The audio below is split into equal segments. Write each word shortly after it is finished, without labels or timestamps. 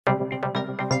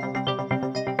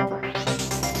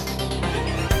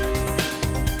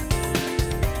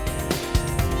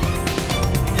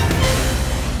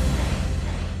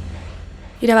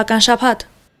Իրավական շաբաթ։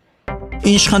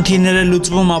 Ինչ խնդիրներ է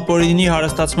լուծվում ապօրինի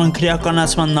հարստացման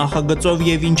քրեականացման նախագծով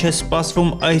եւ ինչ է սպասվում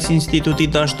այս ինստիտուտի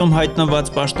դաշտում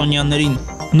հայտնված պաշտոնյաներին։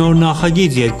 Նոր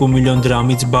նախագիծ 2 միլիոն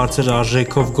դրամից բարձր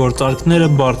արժեքով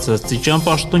գործարքները բարձրաստիճան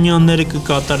պաշտոնյաները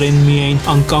կկատարեն միայն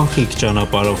անկանխիկ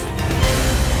ճանապարհով։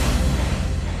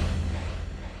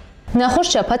 Նախորդ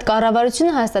շաբաթ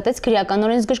կառավարությունը հաստատեց քրեական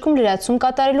օրենսգրքում լրացում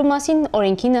կատարելու մասին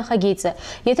օրենքի նախագիծը։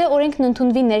 Եթե օրենքն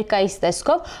ընդունվի ներկայիս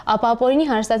տեսքով, ապա ապօրինի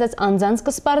հարստացած անձանց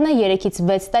կսպառնա 3-ից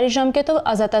 6 տարի ժամկետով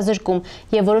ազատազրկում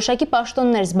եւ որոշակի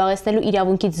պաշտոններ զբաղեցնելու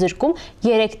իրավունքից զրկում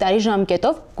 3 տարի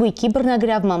ժամկետով գույքի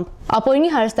բռնագրավմամբ։ Ապօրինի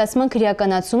հարստացման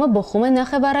քրեականացումը բխում է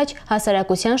նախևառաջ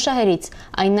հասարակության շահերից։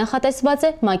 Այն նախատեսված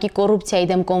է ՄԱԿ-ի կոռուպցիայի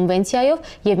դեմ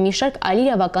կոնվենցիայով եւ մի շարք այլ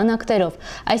իրավական ակտերով։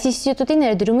 Այս ինստիտուտի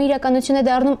ներդրումը իրականություն է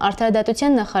դառնում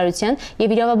Արտահայտության նախարարության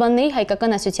եւ իրավաբանների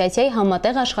հայկական ասոցիացիայի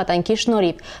համատեղ աշխատանքի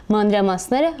շնորհիվ։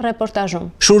 Մանրամասները ռեպորտաժում։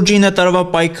 Շուրջ 9 տարվա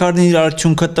պայքարն իր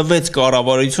արդյունքը տվեց,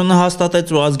 կառավարությունը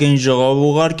հաստատեց ու ազգային ժողով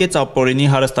ուղարկեց ապօրինի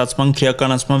հարստացման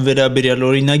քրեականացման վերաբերյալ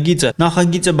օրինագիծը։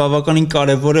 Նախագիծը բավականին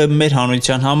կարևոր է մեր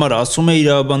հանրության համար, ասում է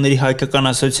իրավաբանների հայկական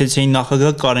ասոցիացիայի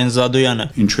նախագահ Կարեն Զադոյանը։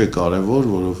 Ինչու է կարևոր,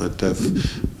 որովհետև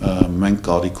մենք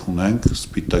կարիք ունենք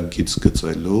սպիտակ գիծ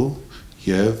գծելու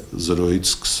եւ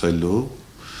 0-ից սկսելու,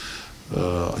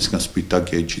 այսինքն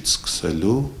սպիտակ էջից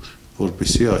սկսելու,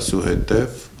 որպեսզի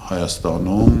այսուհետև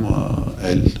Հայաստանում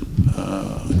էլ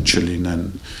չլինեն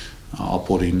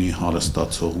ապօրինի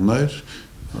հարստացողներ,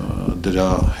 դրա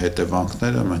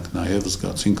հետևանքները մենք նաև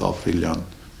զգացինք ապրիլյան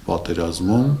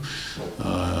պատերազմում,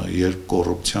 երբ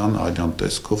կոռուպցիան այլյան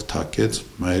տեսքով թակեց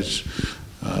մեր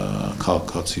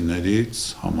քաղաքացիներից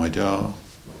համարյա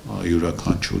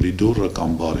յուրաքանչյուրի դուռը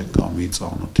կամ բարեկամի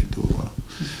ծանոթի դուռը։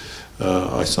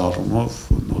 Այս առումով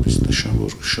նորից նշեմ,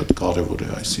 որ շատ կարևոր է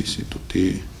այս ինստիտուտի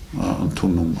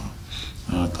ընդունումը,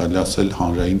 կարելի ասել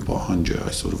հանրային պահանջ է,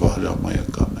 այսօրվա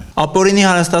հրամայական է։ Ապօրինի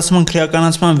հարստացման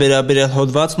քրեականացման վերաբերյալ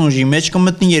հոդվածն ուժի մեջ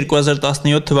կմտնի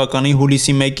 2017 թվականի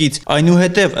հուլիսի 1-ից։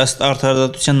 Այնուհետև ըստ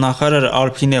արտահայտության նախարար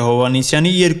Արփինե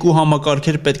Հովհաննիսյանի 2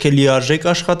 համակարգեր պետք է լիարժեք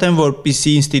աշխատեն,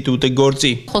 որպեսզի ինստիտուտը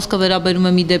գործի։ Խոսքը վերաբերում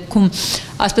է մի դեպքում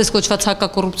այսպես կոչված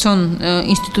հակակոռուպցիոն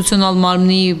ինստիտուցիոնալ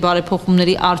մարմնի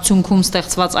բարեփոխումների արդյունքում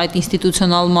ստեղծված այդ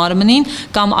ինստիտուցիոնալ մարմնին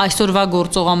կամ այսօրվա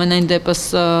գործող ամենայն դեպս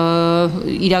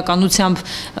իրականությամբ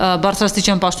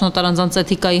բարձրաստիճան պաշտոնատար անձանց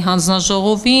էթիկայի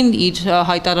հանձնաժողովին իր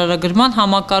հայտարարագրման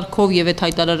համակարգով եւ այդ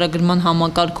հայտարարագրման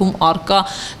համակարգում արկա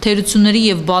թերությունների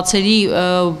եւ բացերի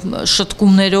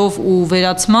շտկումներով ու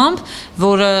վերացմամբ,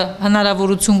 որը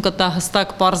հնարավորություն կտա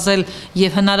հստակ պարզել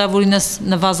եւ հնարավորինս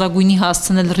նվազագույնի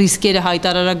հասցնել ռիսկերը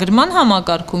հայտարարագրման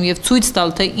համակարգում եւ ցույց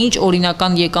տալ, թե ինչ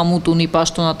օրինական եկամուտ ունի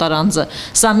պաշտոնատար անձը։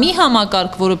 Սա մի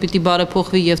համակարգ, որը պիտի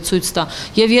բարեփոխվի եւ ցույց տա,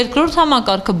 եւ երկրորդ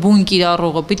համակարգը բուն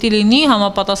կիրառողը պիտի լինի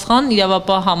համապատասխան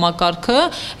իրավապահ համակարգը,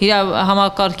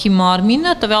 համակարգի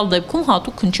մարմինը, տվյալ դեպքում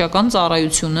հատուկ քննչական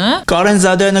ծառայությունը։ Կարեն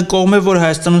Զադոյանը կողմ է, որ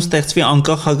Հայաստանում ստեղծվի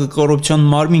անկախ հակակոռուպցիոն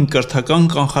մարմին կրթական,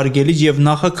 կանխարգելիչ եւ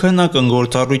նախաքննական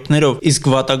գործառույթներով, իսկ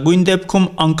վատագույն դեպքում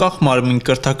անկախ մարմին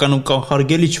կրթական ու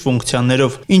կանխարգելիչ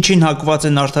ֆունկցիաներով, ինչին հակված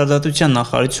են արտահայտության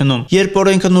նախարարությունում։ Երբ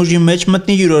օրենքն ուժի մեջ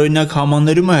մտնի, յուրօրինակ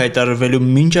համաներում է հայտարարվելու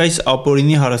մինչ այս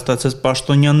ապօրինի հարստացած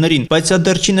պաշտոնյաներին, բայց սա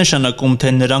դեռ չի նշանակում,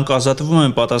 թե նրանք ազատվում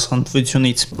են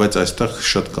պատասխանատվությունից։ Բայց այստեղ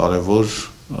շատ կարևոր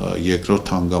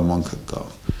երկրորդ հանգամանքը կա,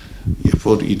 երբ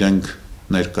որ իրենք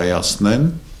ներկայացնեն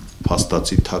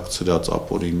փաստացի թաքցրած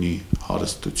ապօրինի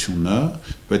հարստությունը,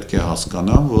 պետք է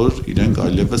հասկանան, որ իրենք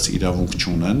այլևս իրավունք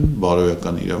չունեն,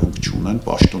 բարոյական իրավունք չունեն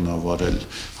պաշտոնավարել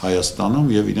Հայաստանում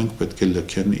եւ իրենք պետք է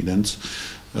լքեն իրենց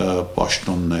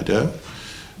պաշտոնները,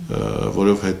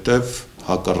 որովհետեւ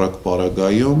հակառակ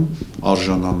պարագայում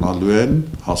արժանանալու են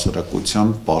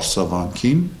հասարակության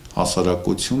պարսավանքին,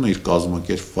 հասարակությունը իր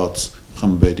կազմակերպված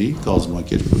խմբերի,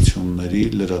 կազմակերպությունների,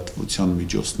 լրատվության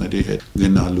միջոցների հետ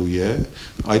գնալու է,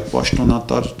 այդ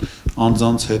պաշտոնատար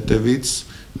անձանց հետևից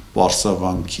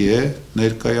պարսավանքի է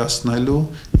ներկայացնելու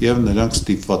եւ նրանք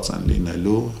ստիպված են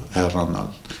լինելու հեռանալ։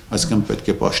 Այսինքն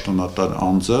պետք է պաշտոնատար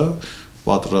անձը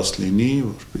պատրաստ լինի,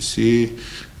 որպեսզի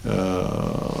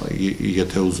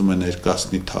եթե ուզում է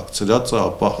ներկայացնի թաքցրածը,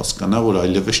 ապա հասկանա, որ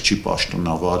այլևս չի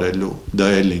պաշտոնավարելու, դա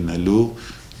է լինելու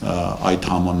այդ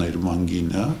համաներման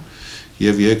գինը։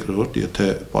 Եվ երկրորդ, եթե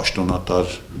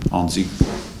պաշտոնատար անձիկ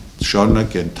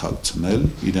շարունակեն թաքցնել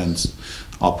իրենց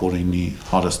ապօրինի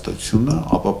հարստությունը,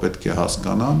 ապա պետք է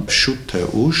հասկանան շուտ թե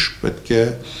ուշ պետք է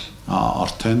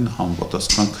արդեն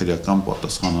համապատասխան քրեական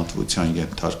պատասխանատվության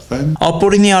ենթարկվեն։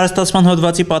 Ապօրինի հարստացման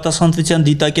հոդվածի պատասխանատվության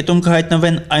դիտակետում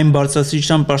կհայտնվեն այն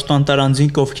բարձրաստիճան պաշտոնատար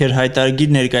անձինք, ովքեր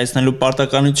հայտարարագիր ներկայացնելու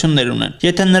պարտականություններ ունեն։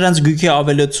 Եթե նրանց գույքի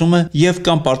ավելացումը եւ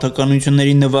կամ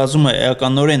պարտականությունների նվազումը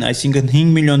էականորեն, այսինքն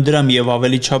 5 միլիոն դրամ եւ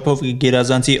ավելի չափով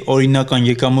գերազանցի օրինական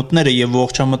եկամուտները եւ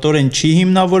ողջամտորեն չի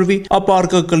հիմնավորվի, ապա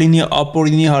արկա կլինի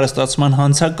ապօրինի հարստացման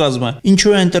հանցակազմը,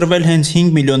 ինչու է ընտրվել հենց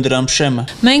 5 միլիոն դրամ շեմը։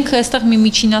 Մենք այստեղ մի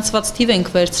միջինացված թիվ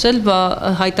ենք վերցրել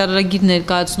հայտարարագիր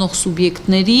ներկայացնող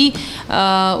սուբյեկտների,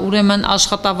 ուրեմն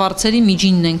աշխատավարձերի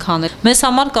միջինն ենք անել։ Մեզ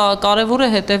համար կարևոր է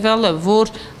հետևյալը,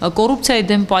 որ կոռուպցիայի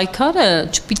դեմ պայքարը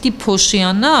չպիտի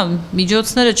փոշիանա,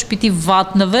 միջոցները չպիտի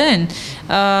վատնվեն,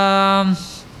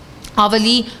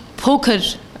 ավելի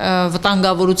փոքր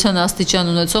վտանգավորության աստիճան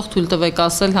ունեցող թույլ տվեք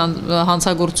ասել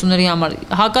հանցագործությունների համար։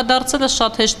 Հակադարձելը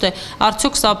շատ հեշտ է,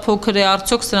 արդյոք սա փոքր է,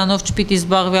 արդյոք սրանով չպիտի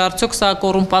զբաղվի, արդյոք սա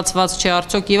կոռումպացված չէ,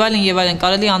 արդյոք եւ այլն,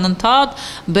 կարելի անընդհատ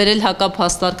բերել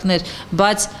հակափաստարկներ,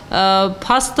 բայց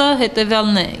փաստը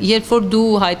հետեւյալն է, երբ որ դու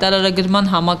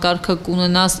հայտարարագրման համակարգը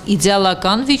կունենաս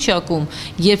իդեալական վիճակում,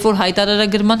 երբ որ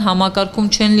հայտարարագրման համակարգում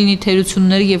չեն լինի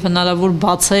թերություններ եւ հնարավոր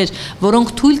բացեր,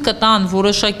 որոնք թույլ կտան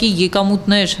որոշակի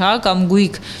եկամուտներ, կամ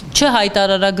գույք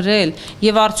չհայտարարագրել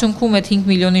եւ արդյունքում այդ 5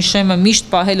 միլիոնի շեմը միշտ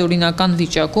պահել օրինական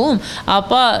վիճակում,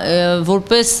 ապա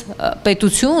որպես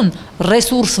պետություն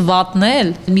ռեսուրս վատնել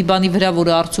մի բանի վրա,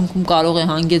 որը արդյունքում կարող է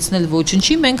հանգեցնել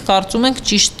ոչնչի, մենք կարծում ենք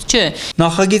ճիշտ չէ։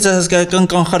 Նախագիծը հսկայական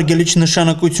կանխարգելիչ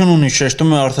նշանակություն ունի,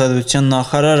 շեշտում է արտադրության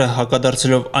նախարարը,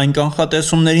 հակադարձելով այն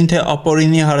կանխատեսումներին, թե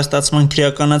ապօրինի հարստացման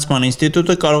քրեականացման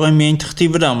ինստիտուտը կարող է միայն թղթի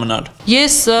վրա մնալ։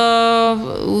 Ես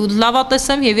լավատես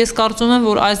եմ եւ ես կարծում եմ,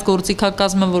 որ այս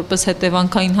գործիքակազմը որպես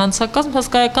հետևանքային հանցակազմ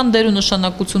հսկայական դեր ու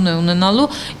նշանակություն է ունենալու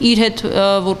իր հետ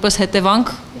որպես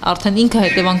հետևանք, արդեն ինքը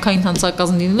հետևանքային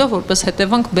հանցակազմ լինելով, որպես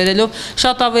հետևանք բերելով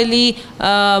շատ ավելի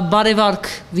բարևարք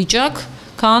վիճակ,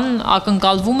 քան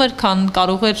ակնկալվում էր, քան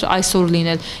կարող էր այսօր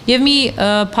լինել։ Եվ մի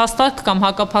փաստարկ կամ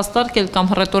հակափաստարկ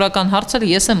կամ ռետորական հարցեր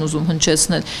ես եմ ուզում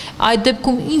հնչեցնել։ Այդ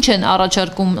դեպքում ինչ են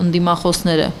առաջարկում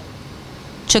ընդդիմախոսները։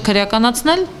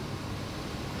 Չքրեականացնել։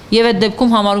 Եվ այդ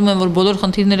դեպքում համարում են, որ բոլոր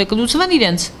խնդիրները կլուծվեն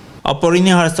իրենց։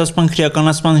 Ապօրինի հարստացման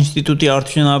քրեականացման ինստիտուտի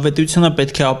արդյունավետությունը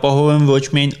պետք է ապահովեն ոչ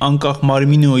միայն անկախ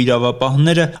մարմինը ու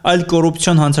իրավապահները, այլ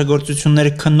կոռուպցիոն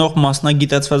հանցագործությունները քննող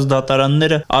մասնագիտացված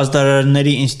դատարանները,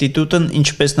 ազդարարների ինստիտուտն,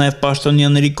 ինչպես նաև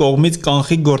պաշտոնյաների կողմից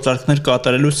կանխիկ գործարքներ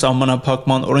կատարելու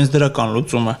սահմանափակման օրենսդրական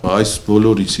լուծումը։ Այս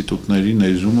բոլոր ինստիտուտների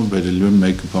ներդրումը բերելու է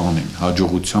մեկ բանին՝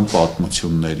 հաջողության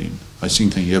պատմություններին։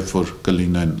 Այսինքն, երբ որ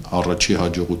կլինեն առաջի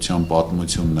հաջողության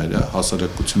պատմությունները,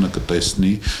 հասարակությունը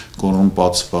կտեսնի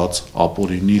կոռումպացված,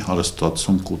 ապօրինի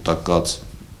հարստացում կուտակած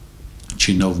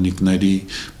չինովնիկների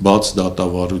բաց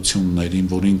դատավարություններին,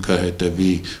 որին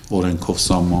կհետևի օրենքով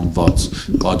սահմանված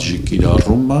կատժի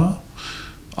կիրառումը,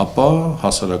 ապա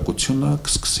հասարակությունը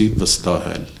կսկսի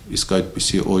վստահել։ Իսկ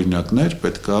այդպիսի օրինակներ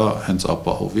պետք է հենց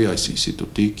ապահովի այս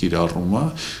ինստիտուտի կիրառումը,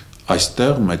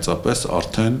 այստեղ մեծապես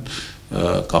արդեն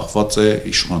կախված է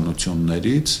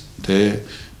իշխանություններից, թե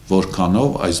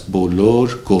որքանով այս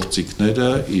բոլոր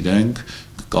գործիքները իրենք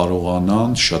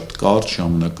կարողանան շատ կարճ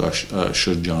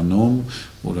ժամանակաշրջանում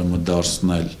ուրեմն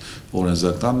դարձնել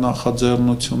օրենսդրական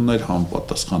նախաձեռնություններ,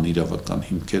 համապատասխան իրավական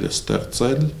հիմքերը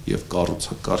ստեղծել եւ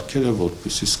կառուցակարգերը,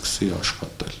 որպեսզի սկսի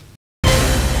աշխատել։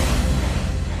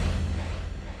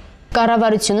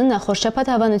 Կառավարությունը նախորդ շաբաթ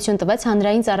հավանություն տվեց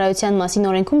հանրային ծառայության մասին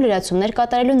օրենքում լրացումներ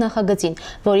կատարելու նախագծին,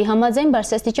 որի համաձայն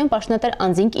բարձրաստիճան պաշտոնատար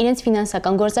անձինք իրենց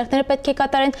ֆինանսական գործարքները պետք է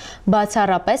կատարեն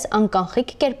բացառապես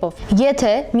անկանխիկ կերպով։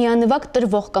 Եթե միանվագ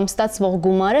տրվող կամ ստացվող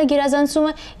գումարը գերազանցում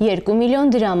է 2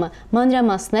 միլիոն դրամը,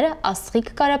 մանրամասները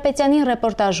Աստղիկ Կարապետյանի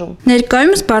ռեպորտաժում։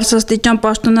 Ներկայումս բարձրաստիճան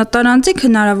պաշտոնատար անձինք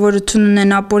հնարավորություն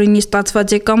ունեն ապօրինի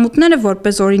ստացված եկամուտները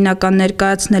որպես օրինական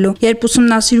ներկայացնելու։ Երբ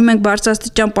ուսումնասիրում ենք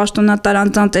բարձրաստիճան պաշտոնատար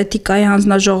անձանց էթիկայի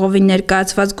հանձնաժողովի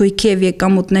ներկայացված գույքի եւ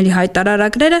եկամուտների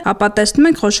հայտարարագրերը, ապա տեսնում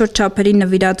ենք խոշոր չափերի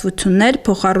նվիրատվություններ,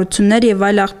 փոխառություններ եւ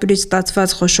այլ աղբյուրից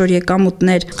ստացված խոշոր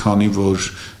եկամուտներ։ Քանի որ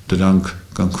դրանք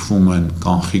կնքվում են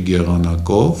կանխիկ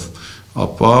եղանակով,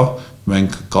 ապա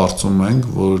մենք կարծում ենք,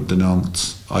 որ դրանց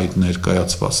այդ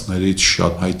ներկայացվածներից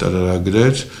շատ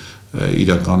հայտարարագրեր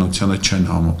իրականությանը չեն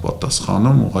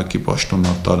համապատասխանում, ուղղակի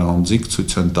պաշտոնատար անձինք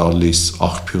ցույց են տալիս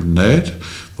աղբյուրներ,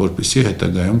 որպեսզի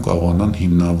հետագայում կարողանան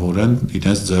հիմնավորեն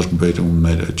իրենց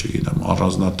ձեռքբերումները, չգիտեմ,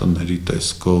 առանձնատների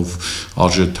տեսքով,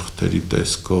 արժեթղթերի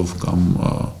տեսքով կամ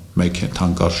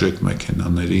թանկարժեք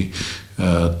մեքենաների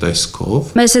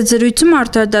տեսքով։ Մեծ զրույցում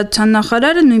արտահայտության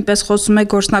նախարարը նույնպես խոսում է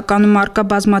գործնականում առկա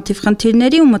բազմաթիվ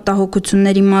խնդիրների ու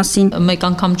մտահոգությունների մասին։ Մեկ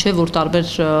անգամ չէ, որ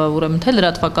տարբեր ուրեմն թե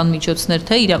լրատվական միջոցներ,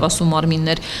 թե իրավասու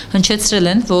մարմիններ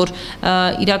հնչեցրել են, որ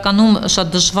իրականում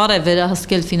շատ դժվար է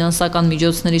վերահսկել ֆինանսական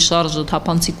միջոցների շարժը,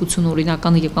 թափանցիկություն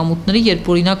օրինական եկամուտների,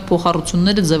 երբ օրինակ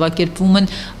փոխառությունները ձևակերպվում են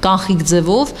կանխիկ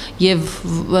ձևով եւ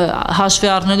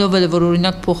հաշվի առնելով որ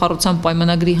օրինակ փոխառության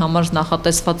պայմանագրի համար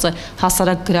նախատեսված է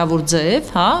հասարակ գրավոր ձև,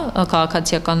 հա,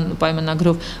 քաղաքացիական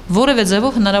պայմանագրով, որևէ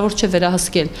ձևով հնարավոր չէ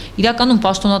վերահսկել։ Իրականում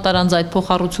պաշտոնատար անձը այդ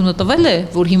փոխառությունը տվել է,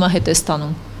 որ հիմա հետ է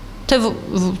ստանում, թե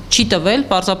չի տվել,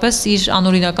 պարզապես իր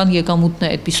անօրինական եկամուտն է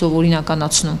այդպիսով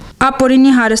օրինականացնում։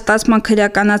 Ապօրինի հարստացման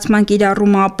քրեականացման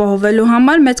կիրառումը ապահովելու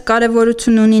համար մեծ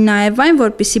կարևորություն ունի նաև այն,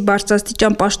 որպեսզի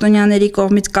բարձրաստիճան պաշտոնյաների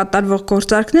կողմից կատարվող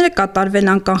գործարքները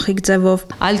կատարվեն անկանխիկ ձևով։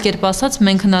 Այլ կերպ ասած,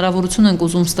 մենք հնարավորություն ենք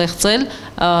ուզում ստեղծել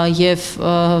եւ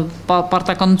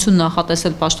պարտականություն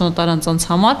նախատեսել պաշտոնատար անձանց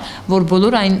համար, որ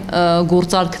բոլոր այն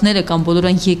գործարքները կամ բոլոր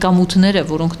այն եկամուտները,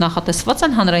 որոնք նախատեսված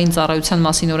են հանրային ծառայության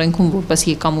մասին օրենքում որպես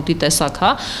եկամուտի տեսակ,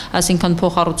 հա, այսինքն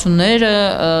փոխառությունները,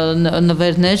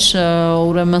 նվերներ,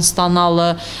 ուրեմն ստանալը,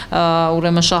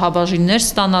 ուրեմն շահաբաժիններ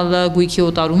ստանալը, գույքի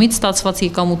օտարումից ստացված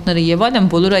եկամուտները եւ այլն,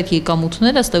 բոլոր այդ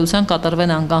եկամուտները ըստ էության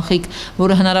կատարվեն անկանխիկ,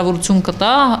 որը հնարավորություն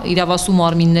կտա իրավասու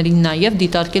մարմիններին նաեւ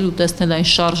դիտարկել ու տեսնել այն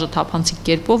շարժը թափանցիկ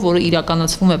կերպով, որը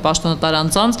իրականացվում է պաշտոնատար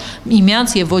անձանց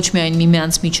միմյանց եւ ոչ միայն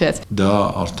միմյանց միջեւ։ Դա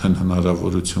արդեն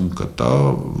հնարավորություն կտա,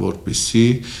 որպեսզի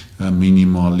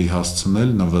մինիմալի հասցնել,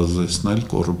 նվազեցնել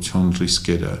կոռուպցիոն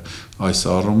ռիսկերը այս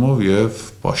առումով եւ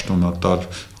պաշտոնատար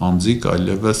անձիկ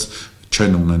այլևս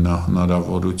չեն ունենա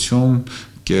հնարավորություն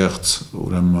կեղծ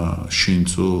ուրեմն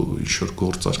շինծ ու ինչ-որ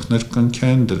գործարքներ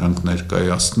կնքեն, դրանք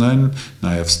ներկայացնեն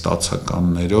նաև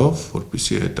ստացականներով,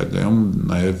 որպեսզի հետագայում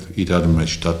նաև իրար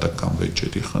մեջ դատական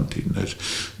վեճերի խնդիրներ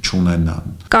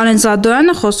չունենան։ Կարեն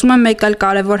Զադոյանը խոսում է մեկ այլ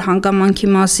կարևոր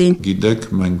հանգամանքի մասին։ Գիտեք,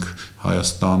 մենք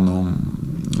Հայաստանում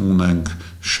ունենք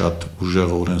շատ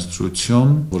ուժեղ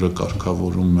օրենսդրություն, որը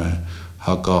կարգավորում է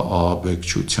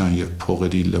հակաահաբեկչության եւ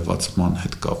փողերի լվացման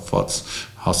հետ կապված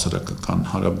հասարակական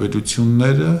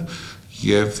հարաբերությունները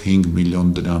եւ 5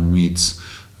 միլիոն դրամից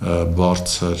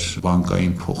բարձր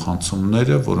բանկային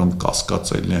փոխանցումները, որոնք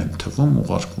կասկածելի են թվում,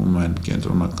 ուղարկվում են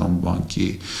կենտրոնական բանկի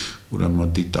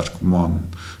ուրեմն դիտարկման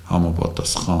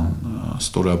համապատասխան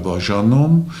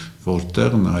ստորաբաժանում,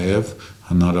 որտեղ նաեւ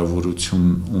հնարավորություն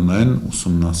ունեն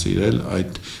ուսումնասիրել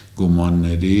այդ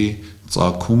գումարների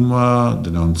ծագումը,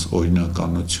 դրանց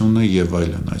օրինականությունը եւ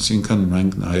այլն, այսինքն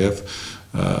մենք նաեւ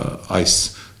այս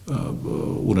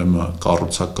ուրեմն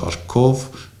կառուցակարգով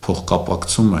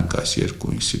փոխկապակցում ենք այս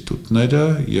երկու ինստիտուտները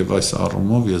եւ այս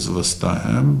առումով ես վստահ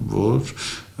եմ, որ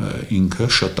ինքը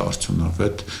շատ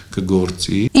արդյունավետ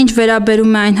կգործի։ Ինչ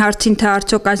վերաբերում է այն հարցին, թե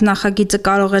արդյոք այս նախագիծը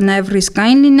կարող է նաև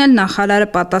ռիսկային լինել, նախարարը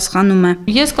պատասխանում է։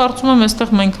 Ես կարծում եմ,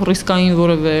 այստեղ մենք ռիսկային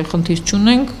որևէ խնդիր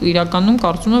չունենք, իրականում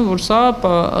կարծում եմ, որ սա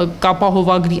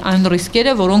կապահովագրի այն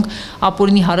ռիսկերը, որոնք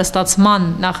ապօրինի հարստացման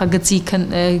նախագծի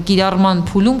կիրառման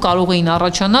փուլում կարող էին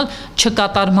առաջանալ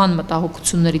չկատարման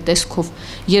մտահոգությունների տեսքով,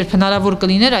 երբ հնարավոր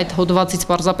կլիներ այդ հոդվածից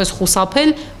պարզապես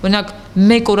խուսափել, օրինակ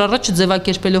 1 օր առաջ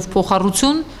ձևակերպելով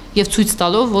փոխառություն եւ ցույց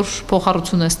տալով, որ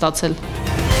փոխառություն է ստացել։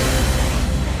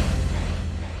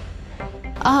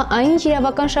 Ահա այն ինչ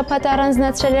իրավական շաբաթը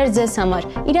առանձնացրել էր ձեզ համար։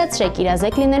 Իրացրեք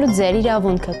իրազեկ լինելու ձեր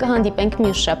իրավունքը։ Կհանդիպենք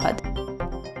մյուս շաբաթ։